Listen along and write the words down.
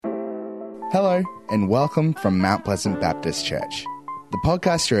Hello, and welcome from Mount Pleasant Baptist Church. The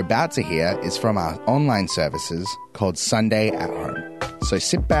podcast you're about to hear is from our online services called Sunday at Home. So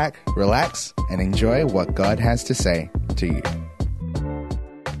sit back, relax, and enjoy what God has to say to you.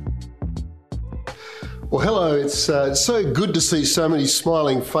 Well, hello. It's so good to see so many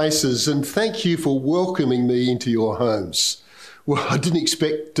smiling faces, and thank you for welcoming me into your homes. Well, I didn't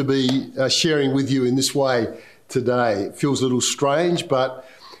expect to be sharing with you in this way today. It feels a little strange, but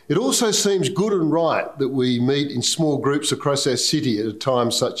it also seems good and right that we meet in small groups across our city at a time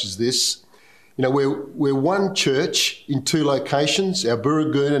such as this. You know, we're one church in two locations, our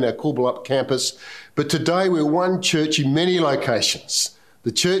Burragoon and our Coolbellup campus, but today we're one church in many locations.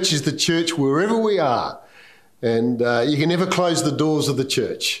 The church is the church wherever we are, and you can never close the doors of the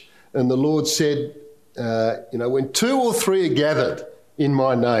church. And the Lord said, when two or three are gathered in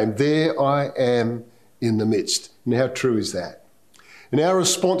my name, there I am in the midst. And how true is that? And our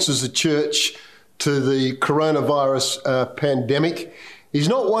response as a church to the coronavirus pandemic is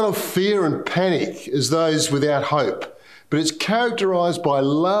not one of fear and panic as those without hope, but it's characterised by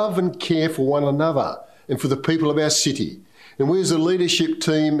love and care for one another and for the people of our city. And we as a leadership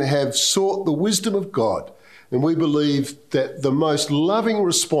team have sought the wisdom of God, and we believe that the most loving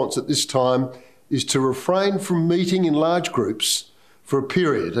response at this time is to refrain from meeting in large groups for a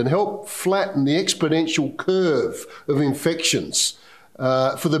period and help flatten the exponential curve of infections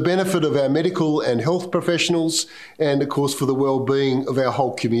for the benefit of our medical and health professionals and, of course, for the well-being of our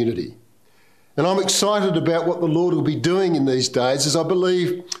whole community. And I'm excited about what the Lord will be doing in these days, as I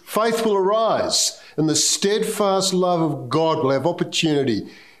believe faith will arise and the steadfast love of God will have opportunity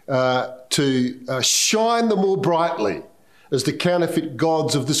to shine the more brightly as the counterfeit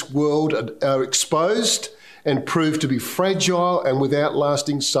gods of this world are exposed and prove to be fragile and without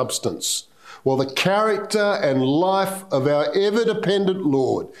lasting substance, while the character and life of our ever-dependent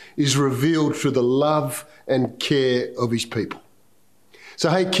Lord is revealed through the love and care of his people.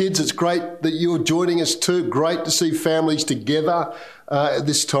 So, hey kids, it's great that you're joining us too. Great to see families together at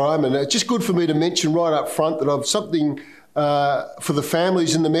this time. And it's just good for me to mention right up front that I've something for the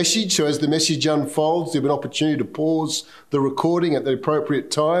families in the message. So as the message unfolds, there'll be an opportunity to pause the recording at the appropriate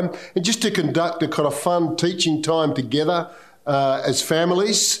time and just to conduct a kind of fun teaching time together as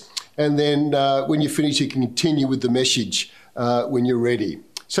families. And then when you finish, you can continue with the message when you're ready.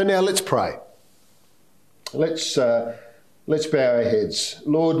 So now let's pray. Let's bow our heads.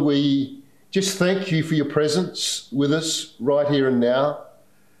 Lord, we just thank you for your presence with us right here and now.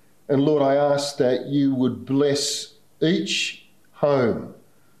 And Lord, I ask that you would bless each home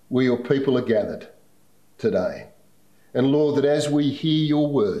where your people are gathered today. And Lord, that as we hear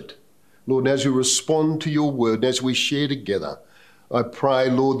your word, Lord, and as we respond to your word, and as we share together, I pray,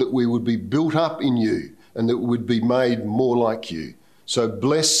 Lord, that we would be built up in you and that we would be made more like you. So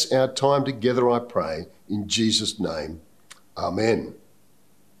bless our time together, I pray, in Jesus' name. Amen.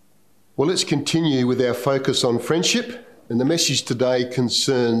 Well, let's continue with our focus on friendship, and the message today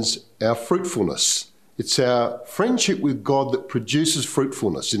concerns our fruitfulness. It's our friendship with God that produces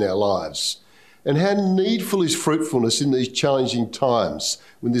fruitfulness in our lives. And how needful is fruitfulness in these challenging times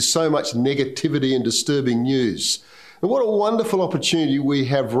when there's so much negativity and disturbing news. And what a wonderful opportunity we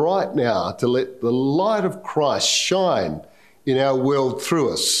have right now to let the light of Christ shine in our world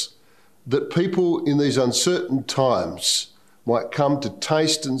through us, that people in these uncertain times might come to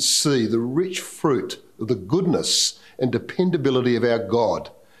taste and see the rich fruit of the goodness and dependability of our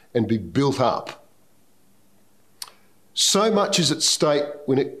God and be built up. So much is at stake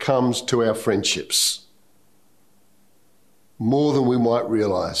when it comes to our friendships, more than we might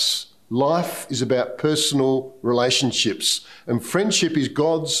realise. Life is about personal relationships, and friendship is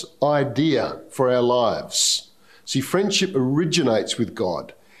God's idea for our lives. See, friendship originates with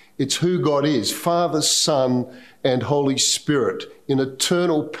God. It's who God is, Father, Son, and Holy Spirit, in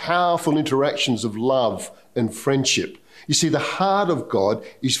eternal, powerful interactions of love and friendship. You see, the heart of God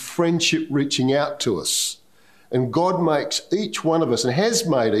is friendship reaching out to us. And God makes each one of us, and has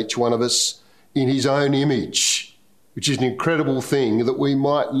made each one of us, in his own image, which is an incredible thing, that we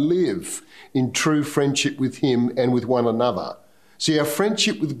might live in true friendship with him and with one another. See, our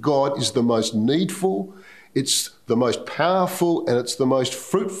friendship with God is the most needful, it's the most powerful, and it's the most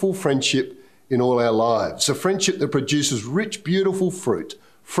fruitful friendship in all our lives. A friendship that produces rich, beautiful fruit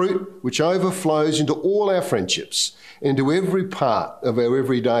which overflows into all our friendships, into every part of our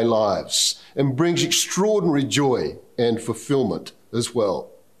everyday lives, and brings extraordinary joy and fulfillment as well.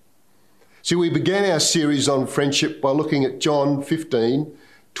 See, we began our series on friendship by looking at John 15,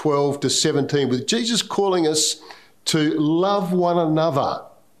 12 to 17, with Jesus calling us to love one another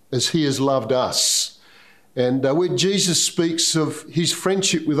as he has loved us. and where Jesus speaks of his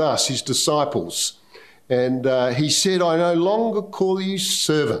friendship with us, his disciples. And he said, I no longer call you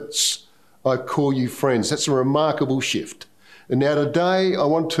servants, I call you friends. That's a remarkable shift. And now today I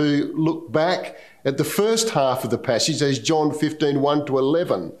want to look back at the first half of the passage, as John 15, 1 to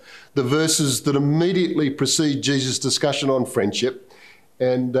 11, the verses that immediately precede Jesus' discussion on friendship,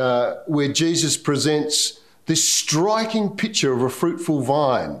 and where Jesus presents this striking picture of a fruitful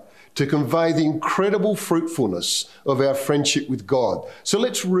vine to convey the incredible fruitfulness of our friendship with God. So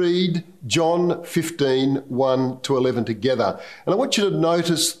let's read John 15, 1 to 11 together. And I want you to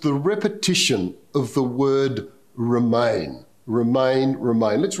notice the repetition of the word remain. Remain,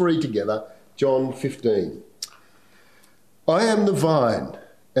 remain. Let's read together John 15. I am the vine,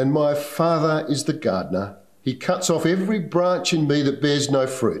 and my Father is the gardener. He cuts off every branch in me that bears no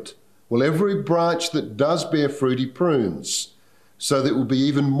fruit. Well, every branch that does bear fruit he prunes, so that it will be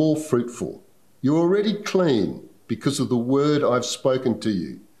even more fruitful. You're already clean because of the word I've spoken to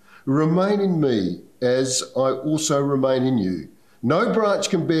you. Remain in me as I also remain in you. No branch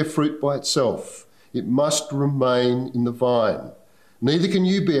can bear fruit by itself. It must remain in the vine. Neither can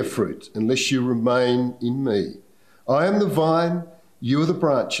you bear fruit unless you remain in me. I am the vine, you are the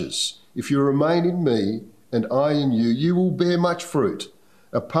branches. If you remain in me and I in you, you will bear much fruit.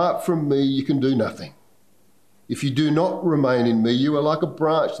 Apart from me, you can do nothing. If you do not remain in me, you are like a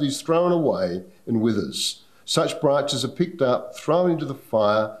branch that is thrown away and withers. Such branches are picked up, thrown into the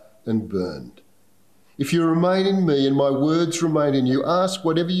fire and burned. If you remain in me and my words remain in you, ask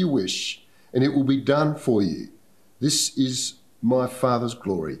whatever you wish, and it will be done for you. This is my Father's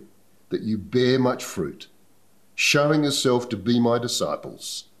glory, that you bear much fruit, showing yourself to be my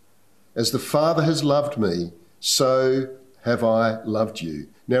disciples. As the Father has loved me, so have I loved you.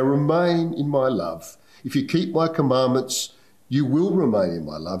 Now remain in my love. If you keep my commandments, you will remain in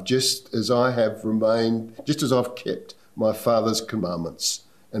my love, just as I've kept my Father's commandments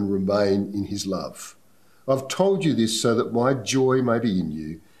and remain in his love. I've told you this so that my joy may be in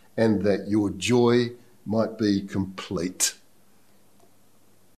you and that your joy might be complete.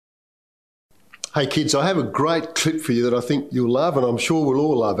 Hey kids, I have a great clip for you that I think you'll love, and I'm sure we'll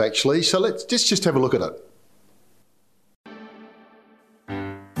all love actually. So let's just have a look at it.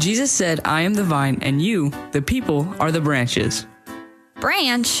 Jesus said, I am the vine, and you, the people, are the branches.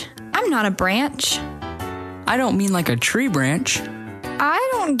 Branch? I'm not a branch. I don't mean like a tree branch. I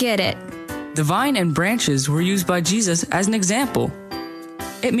don't get it. The vine and branches were used by Jesus as an example.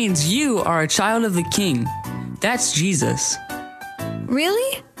 It means you are a child of the King. That's Jesus.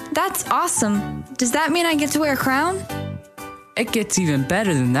 Really? That's awesome. Does that mean I get to wear a crown? It gets even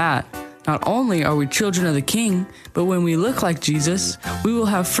better than that. Not only are we children of the King, but when we look like Jesus, we will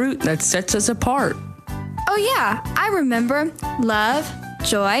have fruit that sets us apart. Oh yeah, I remember. Love,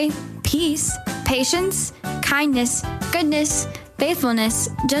 joy, peace, patience, kindness, goodness, faithfulness,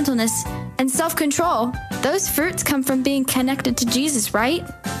 gentleness, and self-control. Those fruits come from being connected to Jesus, right?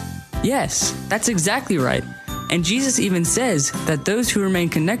 Yes, that's exactly right. And Jesus even says that those who remain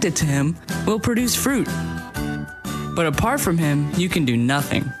connected to him will produce fruit. But apart from him, you can do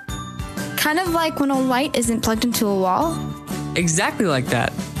nothing. Kind of like when a light isn't plugged into a wall? Exactly like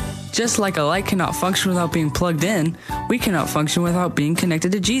that. Just like a light cannot function without being plugged in, we cannot function without being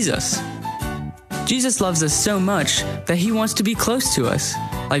connected to Jesus. Jesus loves us so much that he wants to be close to us,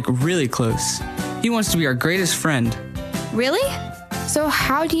 like really close. He wants to be our greatest friend. Really? So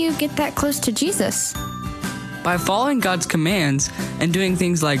how do you get that close to Jesus? By following God's commands and doing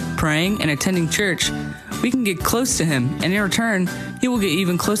things like praying and attending church, we can get close to him, and in return, he will get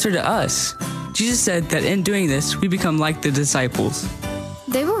even closer to us. Jesus said that in doing this, we become like the disciples.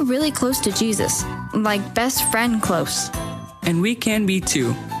 They were really close to Jesus, like best friend close. And we can be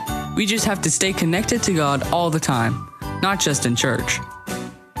too. We just have to stay connected to God all the time, not just in church.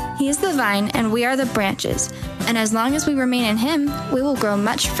 He is the vine, and we are the branches, and as long as we remain in him, we will grow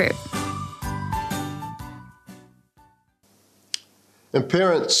much fruit. And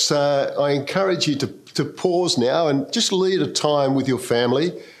parents, I encourage you to pause now and just lead a time with your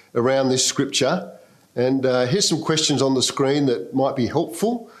family around this scripture. And here's some questions on the screen that might be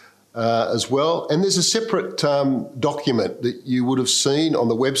helpful as well. And there's a separate document that you would have seen on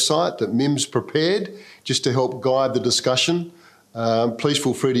the website that Mim's prepared just to help guide the discussion. Please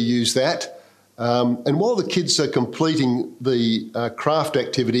feel free to use that. And while the kids are completing the craft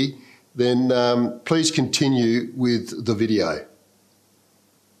activity, then please continue with the video.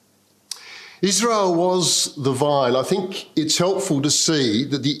 Israel was the vine. I think it's helpful to see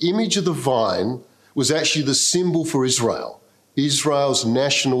that the image of the vine was actually the symbol for Israel, Israel's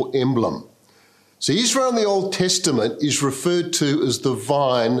national emblem. So Israel in the Old Testament is referred to as the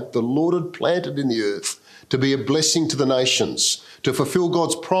vine the Lord had planted in the earth to be a blessing to the nations, to fulfill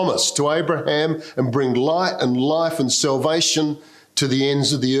God's promise to Abraham and bring light and life and salvation to the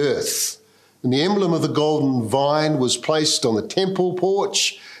ends of the earth. And the emblem of the golden vine was placed on the temple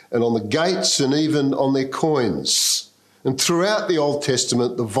porch and on the gates and even on their coins. And throughout the Old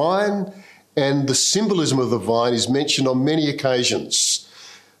Testament, the vine and the symbolism of the vine is mentioned on many occasions.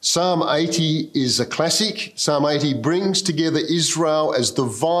 Psalm 80 is a classic. Psalm 80 brings together Israel as the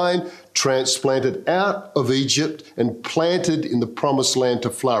vine transplanted out of Egypt and planted in the promised land to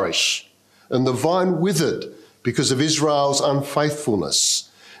flourish. And the vine withered because of Israel's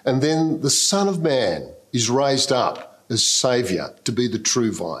unfaithfulness. And then the Son of Man is raised up as Saviour to be the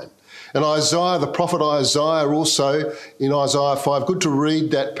true vine. And Isaiah, the prophet Isaiah, also in Isaiah 5, good to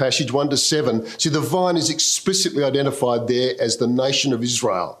read that passage 1 to 7. See, the vine is explicitly identified there as the nation of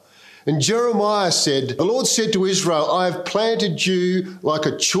Israel. And Jeremiah said, the Lord said to Israel, I have planted you like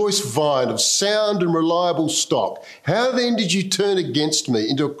a choice vine of sound and reliable stock. How then did you turn against me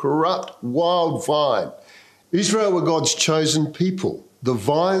into a corrupt, wild vine? Israel were God's chosen people, the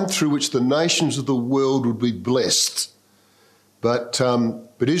vine through which the nations of the world would be blessed. But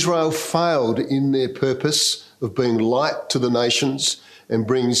Israel failed in their purpose of being light to the nations and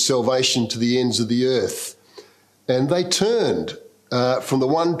bringing salvation to the ends of the earth. And they turned from the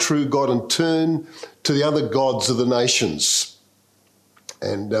one true God and turned to the other gods of the nations.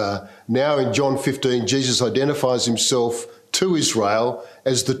 And now in John 15, Jesus identifies himself to Israel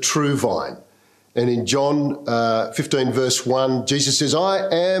as the true vine. And in John 15 verse 1, Jesus says, I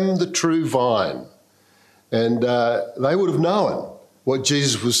am the true vine. And they would have known what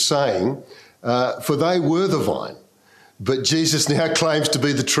Jesus was saying, for they were the vine. But Jesus now claims to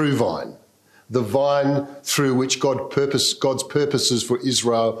be the true vine, the vine through which God's purposes for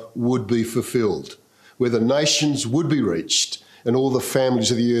Israel would be fulfilled, where the nations would be reached and all the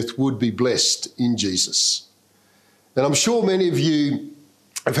families of the earth would be blessed in Jesus. And I'm sure many of you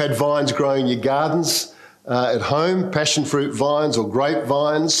have had vines growing in your gardens at home, passion fruit vines or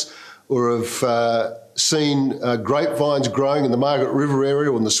grapevines, or have seen grapevines growing in the Margaret River area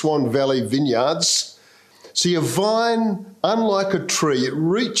or in the Swan Valley vineyards. See, a vine, unlike a tree, it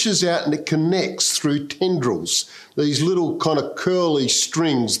reaches out and it connects through tendrils, these little kind of curly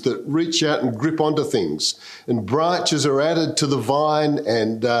strings that reach out and grip onto things. And branches are added to the vine,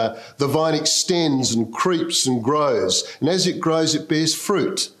 and the vine extends and creeps and grows. And as it grows, it bears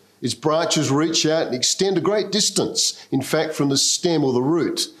fruit. Its branches reach out and extend a great distance, in fact, from the stem or the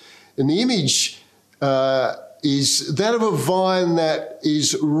root. And the image is that of a vine that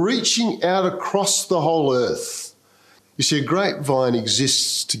is reaching out across the whole earth. You see, a grapevine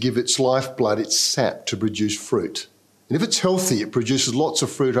exists to give its lifeblood, its sap, to produce fruit. And if it's healthy, it produces lots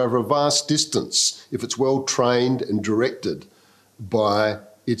of fruit over a vast distance if it's well trained and directed by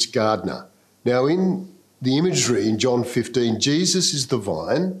its gardener. Now, in the imagery in John 15, Jesus is the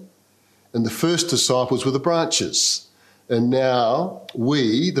vine and the first disciples were the branches. And now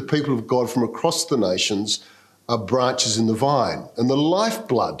we, the people of God from across the nations, are branches in the vine. And the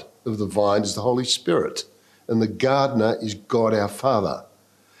lifeblood of the vine is the Holy Spirit. And the gardener is God our Father.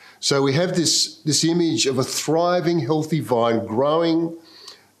 So we have this image of a thriving, healthy vine growing,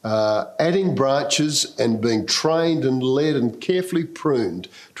 adding branches and being trained and led and carefully pruned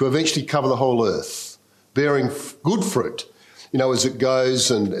to eventually cover the whole earth, bearing good fruit. You know, as it goes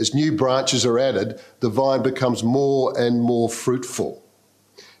and as new branches are added, the vine becomes more and more fruitful.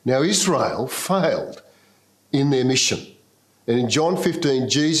 Now, Israel failed in their mission. And in John 15,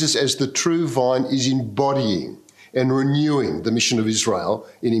 Jesus, as the true vine, is embodying and renewing the mission of Israel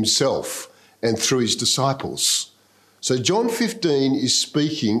in himself and through his disciples. So John 15 is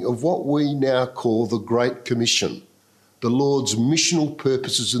speaking of what we now call the Great Commission, the Lord's missional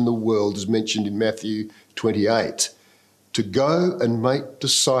purposes in the world, as mentioned in Matthew 28. To go and make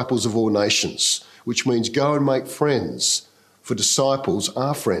disciples of all nations, which means go and make friends. For disciples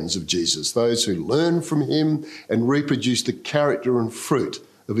are friends of Jesus, those who learn from him and reproduce the character and fruit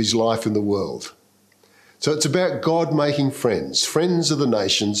of his life in the world. So it's about God making friends, friends of the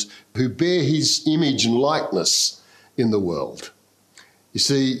nations who bear his image and likeness in the world. You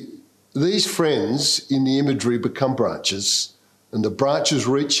see, these friends in the imagery become branches, and the branches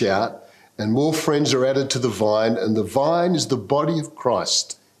reach out, and more friends are added to the vine, and the vine is the body of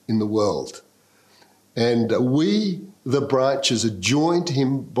Christ in the world. And we, the branches, are joined to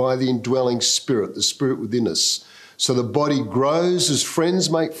him by the indwelling Spirit, the Spirit within us. So the body grows as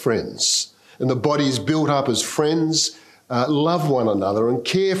friends make friends, and the body is built up as friends love one another and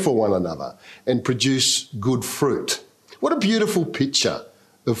care for one another and produce good fruit. What a beautiful picture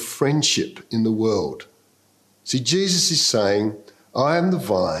of friendship in the world. See, Jesus is saying, I am the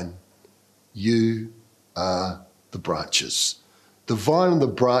vine, you are the branches. The vine and the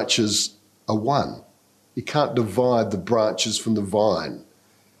branches are one. You can't divide the branches from the vine.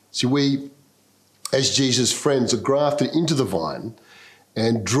 See, we, as Jesus' friends, are grafted into the vine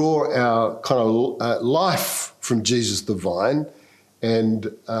and draw our kind of life from Jesus the vine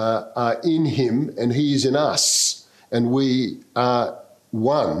and are in him and he is in us, and we are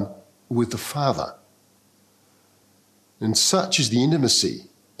one with the Father. And such is the intimacy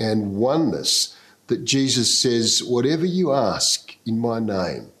and oneness that Jesus says, whatever you ask in my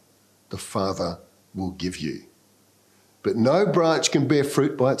name, the Father will give you. But no branch can bear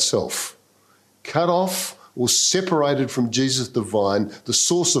fruit by itself. Cut off or separated from Jesus the vine, the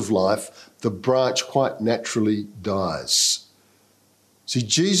source of life, the branch quite naturally dies. See,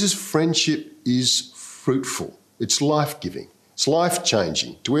 Jesus' friendship is fruitful. It's life-giving. It's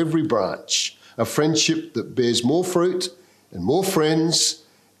life-changing to every branch. A friendship that bears more fruit and more friends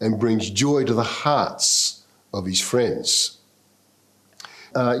and brings joy to the hearts of his friends.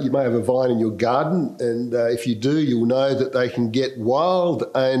 You may have a vine in your garden, and if you do, you'll know that they can get wild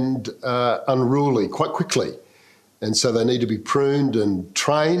and unruly quite quickly. And so they need to be pruned and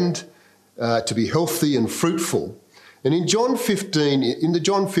trained to be healthy and fruitful. And in John 15, in the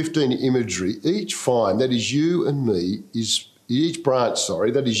John 15 imagery, each vine, that is you and me, each branch,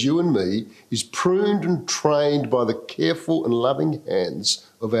 that is you and me, is pruned and trained by the careful and loving hands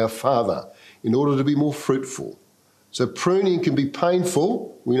of our Father in order to be more fruitful. So pruning can be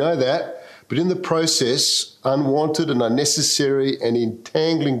painful, we know that, but in the process, unwanted and unnecessary and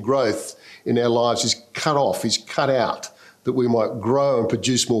entangling growth in our lives is cut off, is cut out, that we might grow and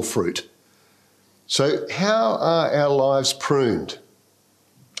produce more fruit. So how are our lives pruned?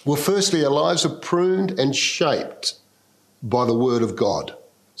 Well, firstly, our lives are pruned and shaped by the Word of God.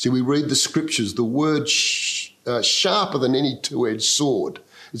 See, we read the Scriptures, the Word sharper than any two-edged sword.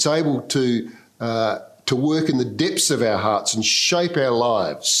 It's able to work in the depths of our hearts and shape our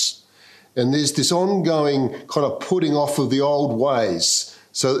lives. And there's this ongoing kind of putting off of the old ways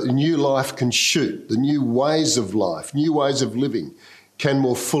so that the new life can shoot, the new ways of life, new ways of living can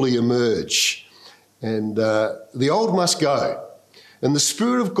more fully emerge. And the old must go. And the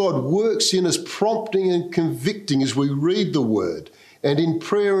Spirit of God works in us, prompting and convicting as we read the Word and in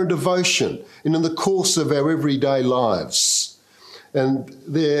prayer and devotion and in the course of our everyday lives. And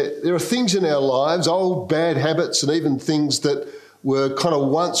there are things in our lives, old bad habits and even things that were kind of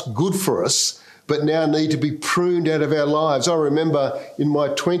once good for us, but now need to be pruned out of our lives. I remember in my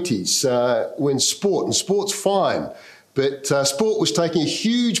 20s when sport's fine, but sport was taking a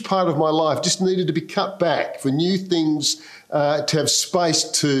huge part of my life, just needed to be cut back for new things to have space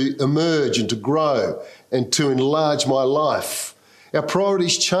to emerge and to grow and to enlarge my life. Our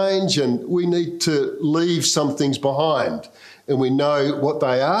priorities change and we need to leave some things behind. And we know what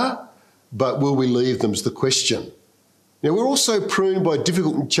they are, but will we leave them is the question. Now, we're also pruned by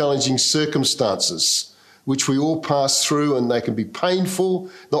difficult and challenging circumstances, which we all pass through, and they can be painful,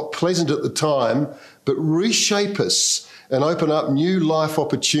 not pleasant at the time, but reshape us and open up new life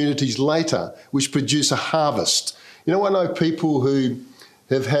opportunities later, which produce a harvest. You know, I know people who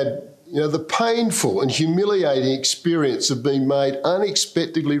have had the painful and humiliating experience of being made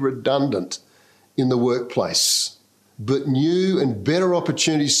unexpectedly redundant in the workplace. But new and better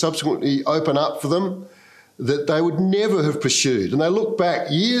opportunities subsequently open up for them that they would never have pursued. And they look back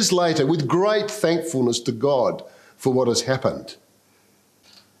years later with great thankfulness to God for what has happened.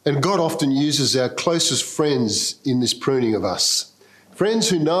 And God often uses our closest friends in this pruning of us. Friends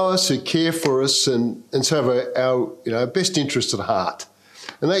who know us, who care for us, and so have our best interests at heart.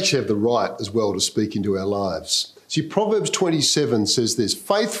 And they actually have the right as well to speak into our lives. See, Proverbs 27 says this,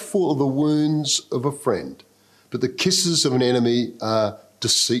 faithful are the wounds of a friend, but the kisses of an enemy are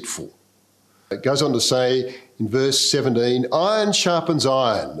deceitful. It goes on to say in verse 17, iron sharpens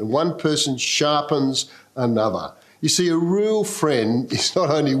iron, and one person sharpens another. You see, a real friend is not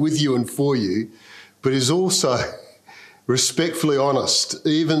only with you and for you, but is also respectfully honest,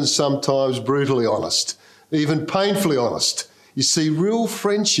 even sometimes brutally honest, even painfully honest. You see, real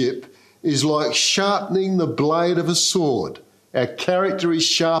friendship is like sharpening the blade of a sword. Our character is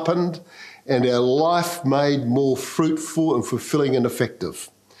sharpened and our life made more fruitful and fulfilling and effective.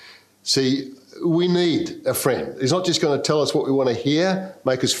 See, we need a friend. He's not just going to tell us what we want to hear,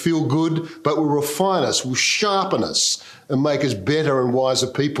 make us feel good, but will refine us, will sharpen us and make us better and wiser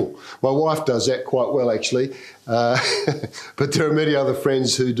people. My wife does that quite well, actually, but there are many other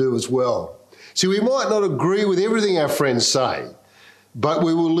friends who do as well. See, we might not agree with everything our friends say, but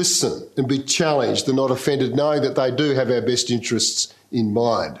we will listen and be challenged and not offended, knowing that they do have our best interests in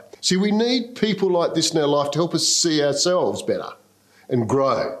mind. See, we need people like this in our life to help us see ourselves better and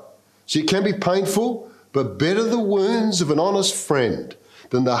grow. See, it can be painful, but better the wounds of an honest friend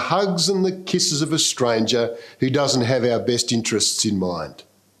than the hugs and the kisses of a stranger who doesn't have our best interests in mind.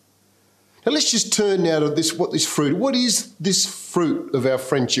 Now let's just turn now to what is this fruit of our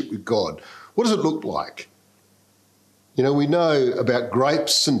friendship with God? What does it look like? You know, we know about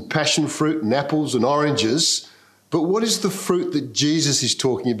grapes and passion fruit and apples and oranges, but what is the fruit that Jesus is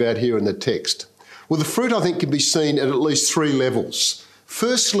talking about here in the text? Well, the fruit, I think, can be seen at least three levels.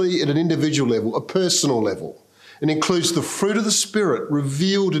 Firstly, at an individual level, a personal level. It includes the fruit of the Spirit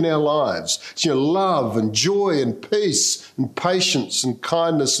revealed in our lives. It's, love and joy and peace and patience and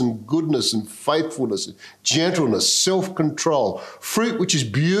kindness and goodness and faithfulness and gentleness, self-control. Fruit which is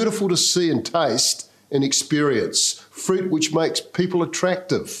beautiful to see and taste and experience. Fruit which makes people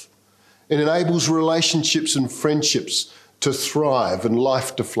attractive and enables relationships and friendships to thrive and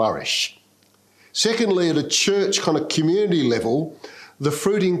life to flourish. Secondly, at a church kind of community level, the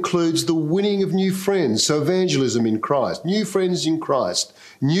fruit includes the winning of new friends, so evangelism in Christ, new friends in Christ,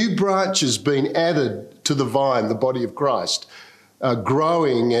 new branches being added to the vine, the body of Christ,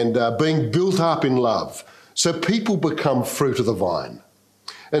 growing and being built up in love. So people become fruit of the vine.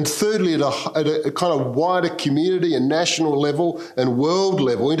 And thirdly, at a kind of wider community and national level and world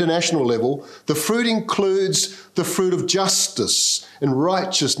level, international level, the fruit includes the fruit of justice and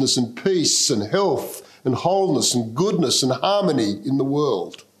righteousness and peace and health and wholeness and goodness and harmony in the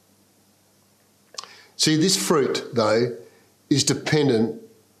world. See, this fruit, though, is dependent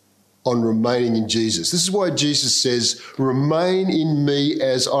on remaining in Jesus. This is why Jesus says, "Remain in me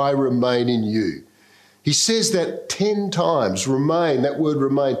as I remain in you." He says that 10 times, remain, that word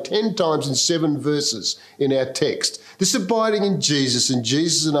remain, 10 times in 7 verses in our text. This abiding in Jesus and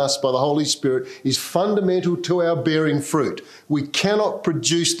Jesus in us by the Holy Spirit is fundamental to our bearing fruit. We cannot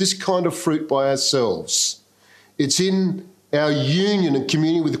produce this kind of fruit by ourselves. It's in our union and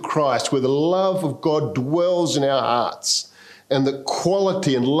communion with Christ where the love of God dwells in our hearts and the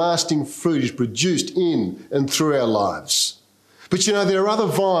quality and lasting fruit is produced in and through our lives. But there are other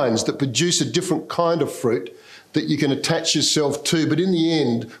vines that produce a different kind of fruit that you can attach yourself to, but in the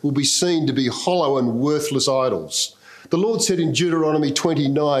end will be seen to be hollow and worthless idols. The Lord said in Deuteronomy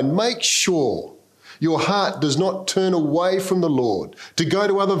 29, "Make sure your heart does not turn away from the Lord to go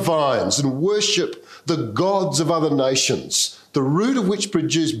to other vines and worship the gods of other nations, the root of which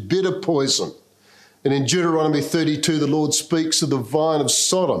produce bitter poison." And in Deuteronomy 32, the Lord speaks of the vine of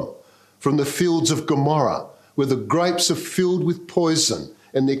Sodom from the fields of Gomorrah, where the grapes are filled with poison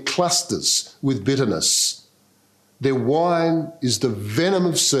and their clusters with bitterness. Their wine is the venom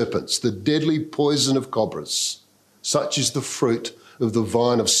of serpents, the deadly poison of cobras. Such is the fruit of the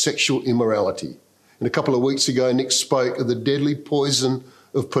vine of sexual immorality. And a couple of weeks ago, Nick spoke of the deadly poison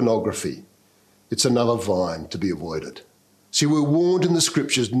of pornography. It's another vine to be avoided. See, we're warned in the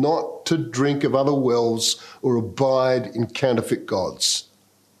scriptures not to drink of other wells or abide in counterfeit gods.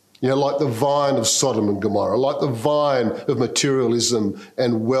 Like the vine of Sodom and Gomorrah, like the vine of materialism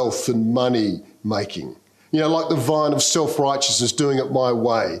and wealth and money making. Like the vine of self-righteousness, doing it my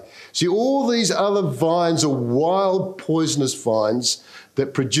way. See, all these other vines are wild, poisonous vines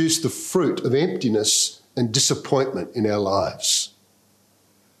that produce the fruit of emptiness and disappointment in our lives.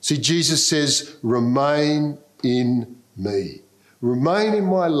 See, Jesus says, "Remain in me. Remain in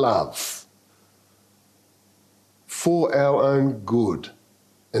my love for our own good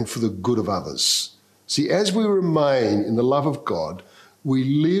and for the good of others." See, as we remain in the love of God, we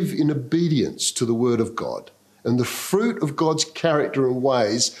live in obedience to the word of God. And the fruit of God's character and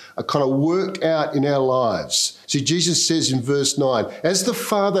ways are kind of worked out in our lives. See, Jesus says in verse 9, "As the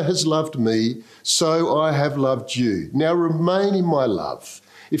Father has loved me, so I have loved you. Now remain in my love.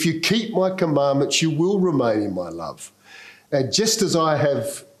 If you keep my commandments, you will remain in my love. And just as I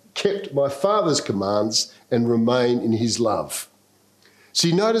have kept my Father's commands and remain in his love."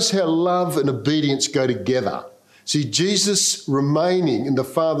 See, notice how love and obedience go together. See, Jesus remaining in the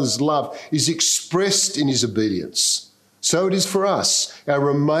Father's love is expressed in his obedience. So it is for us. Our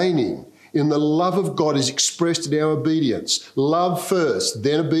remaining in the love of God is expressed in our obedience. Love first,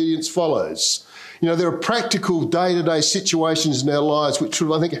 then obedience follows. There are practical day-to-day situations in our lives which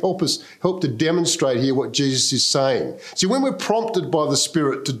I think help to demonstrate here what Jesus is saying. See, when we're prompted by the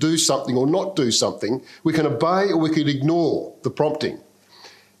Spirit to do something or not do something, we can obey or we can ignore the prompting.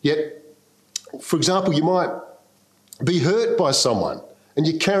 Yet, for example, you might be hurt by someone and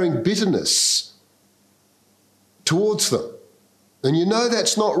you're carrying bitterness towards them. And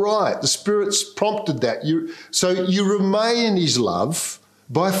that's not right. The Spirit's prompted that. So you remain in his love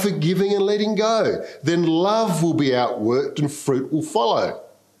by forgiving and letting go. Then love will be outworked and fruit will follow.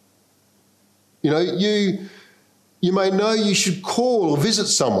 You may know you should call or visit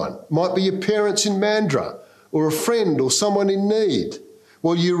someone. It might be your parents in Mandurah or a friend or someone in need.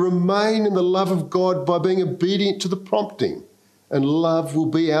 Well, you remain in the love of God by being obedient to the prompting, and love will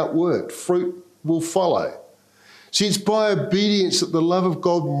be outworked. Fruit will follow. See, it's by obedience that the love of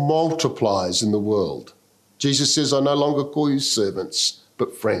God multiplies in the world. Jesus says, I no longer call you servants,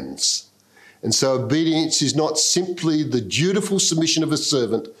 but friends. And so obedience is not simply the dutiful submission of a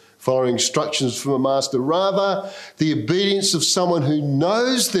servant following instructions from a master. Rather, the obedience of someone who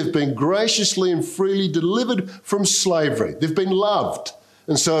knows they've been graciously and freely delivered from slavery. They've been loved.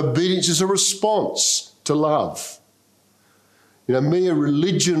 And so obedience is a response to love. Mere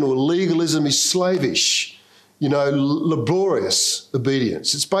religion or legalism is slavish, laborious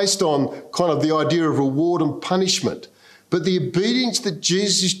obedience. It's based on kind of the idea of reward and punishment. But the obedience that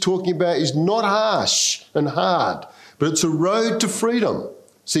Jesus is talking about is not harsh and hard, but it's a road to freedom.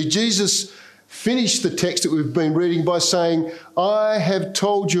 See, Jesus finished the text that we've been reading by saying, I have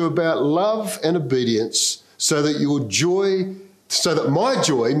told you about love and obedience so that my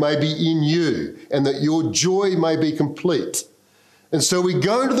joy may be in you and that your joy may be complete. And so we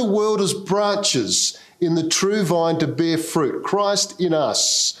go into the world as branches in the true vine to bear fruit, Christ in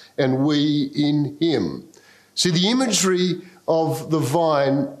us and we in him. See, the imagery of the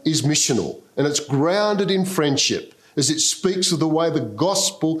vine is missional, and it's grounded in friendship as it speaks of the way the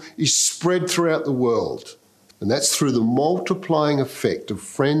gospel is spread throughout the world. And that's through the multiplying effect of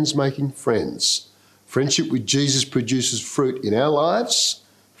friends making friends. Friendship with Jesus produces fruit in our lives,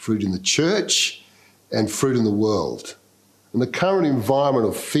 fruit in the church, and fruit in the world. And the current environment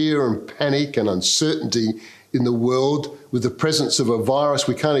of fear and panic and uncertainty in the world, with the presence of a virus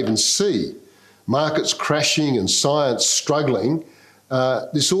we can't even see, markets crashing and science struggling,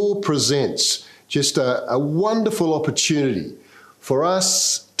 this all presents just a wonderful opportunity for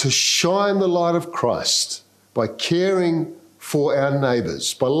us to shine the light of Christ by caring for our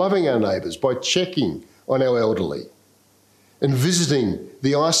neighbours, by loving our neighbours, by checking on our elderly and visiting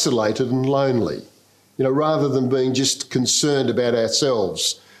the isolated and lonely, rather than being just concerned about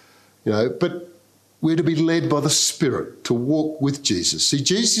ourselves, but we're to be led by the Spirit to walk with Jesus. See,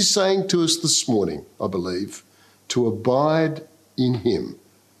 Jesus is saying to us this morning, I believe, to abide in him,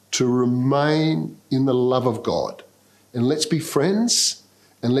 to remain in the love of God. And let's be friends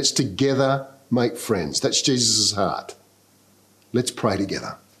and let's together make friends. That's Jesus' heart. Let's pray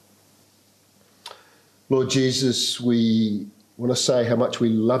together. Lord Jesus, we want to say how much we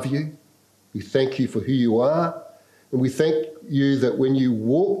love you. We thank you for who you are. And we thank you that when you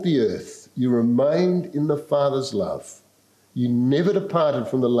walked the earth, you remained in the Father's love. You never departed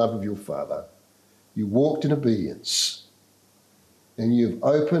from the love of your Father. You walked in obedience. And you've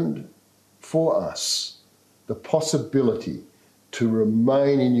opened for us the possibility to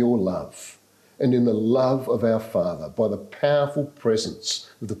remain in your love and in the love of our Father by the powerful presence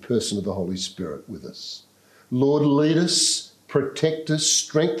of the person of the Holy Spirit with us. Lord, lead us, protect us,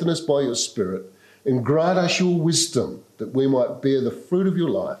 strengthen us by your Spirit, and grant us your wisdom that we might bear the fruit of your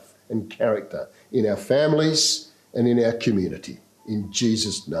life and character in our families and in our community. In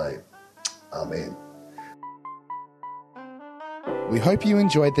Jesus' name, amen. We hope you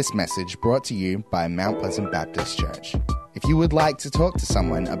enjoyed this message brought to you by Mount Pleasant Baptist Church. If you would like to talk to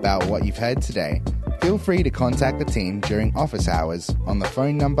someone about what you've heard today, feel free to contact the team during office hours on the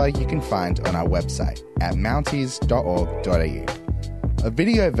phone number you can find on our website at mounties.org.au. A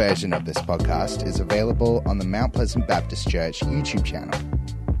video version of this podcast is available on the Mount Pleasant Baptist Church YouTube channel.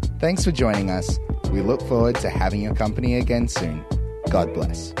 Thanks for joining us. We look forward to having your company again soon. God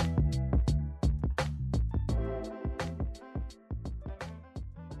bless.